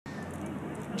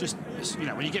just, you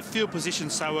know, when you get field position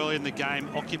so early in the game,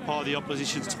 occupy the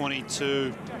opposition's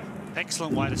 22.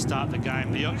 Excellent way to start the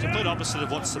game. The complete opposite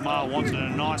of what Samoa wanted,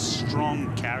 and a nice,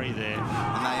 strong carry there.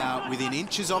 And they are within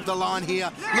inches of the line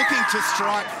here, looking to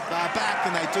strike. They're back,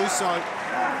 and they do so.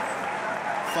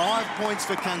 5 points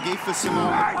for Kagifa.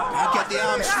 Samoa can't get the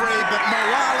arms free, but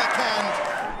Moala can.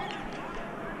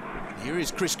 Here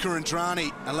is Chris Kurandrani,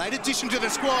 a late addition to the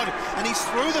squad, and he's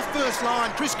through the first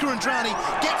line. Chris Kurandrani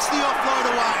gets the offload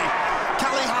away.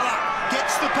 Kagifa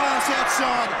gets the pass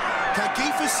outside.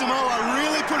 Kagifa Samoa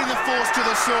really putting the force to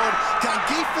the sword.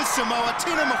 Kagifa Samoa,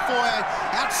 Tina Mafoe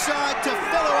outside to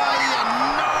Feloai, and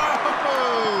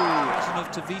no! Of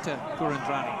Tavita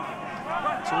Kurandrani.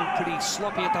 It's all pretty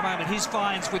sloppy at the moment. His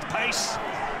finds with pace.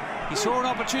 He saw an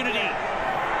opportunity.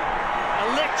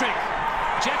 Electric.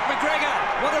 Jack McGregor,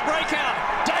 what a breakout.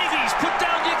 Davies, put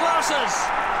down your glasses.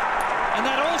 And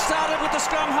that all started with the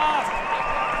scrum half.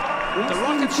 The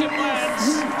rocket ship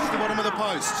lands. To the bottom of the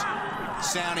post.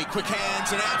 Sowney, quick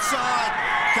hands and outside.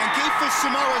 Kagifa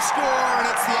Samoa score, and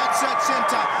it's the outside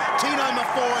centre, Tino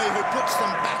Mafoe, who puts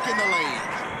them back in the lead.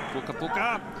 Puka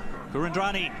Puka,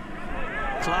 Kurandrani,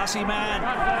 classy man.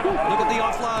 Look at the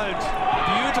offload.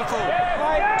 Beautiful.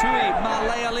 Tui,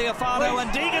 Malea Leofano,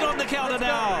 and Deegan on the counter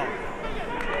now.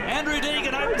 Andrew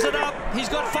Deegan opens it up. He's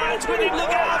got fights with him. Look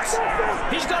out.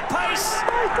 He's got pace.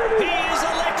 He is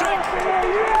electric.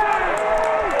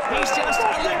 He's just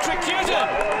electrocuted.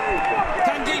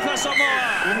 Kagifa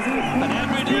Samoa. And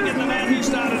Andrew Deegan, the man who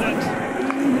started it.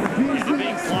 Yeah, the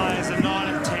big players, the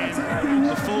 9 and 10.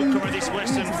 The fulcrum of this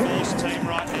Western Force team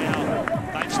right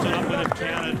now. They've stood up when they've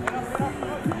counted.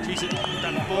 Geez,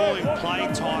 that ball in play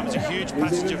time is a huge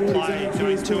passage of play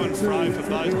going to and fro for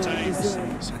both teams.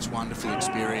 Such wonderful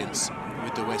experience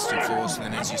with the Western Force, and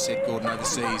then, as you said, Gordon,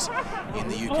 overseas in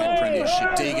the UK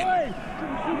Premiership. Deegan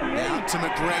out to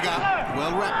McGregor,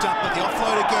 well wrapped up, but the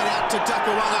offload again out to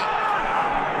Duckawanga.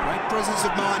 Great presence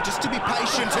of mind just to be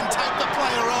patient and take the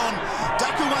player on.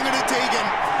 Duckawanga to Deegan.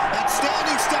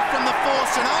 Outstanding stuff from the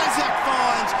Force, and Isaac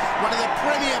finds one of the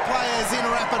premier players in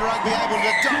rapid rugby able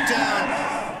to duck down.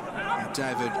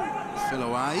 David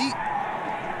Feloai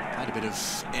played a bit of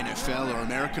NFL or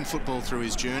American football through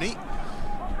his journey.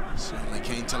 Certainly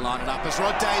keen to line it up as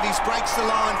Rod Davies breaks the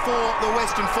line for the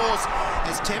Western Force,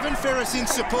 as Tevin Ferris in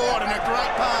support, and a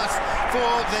great pass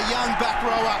for the young back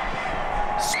rower.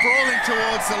 Sprawling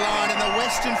towards the line, and the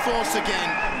Western Force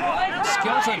again.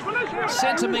 Skelton,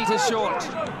 centimetres short.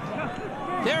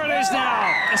 There it is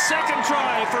now, a second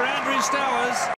try for Andrew Stowers.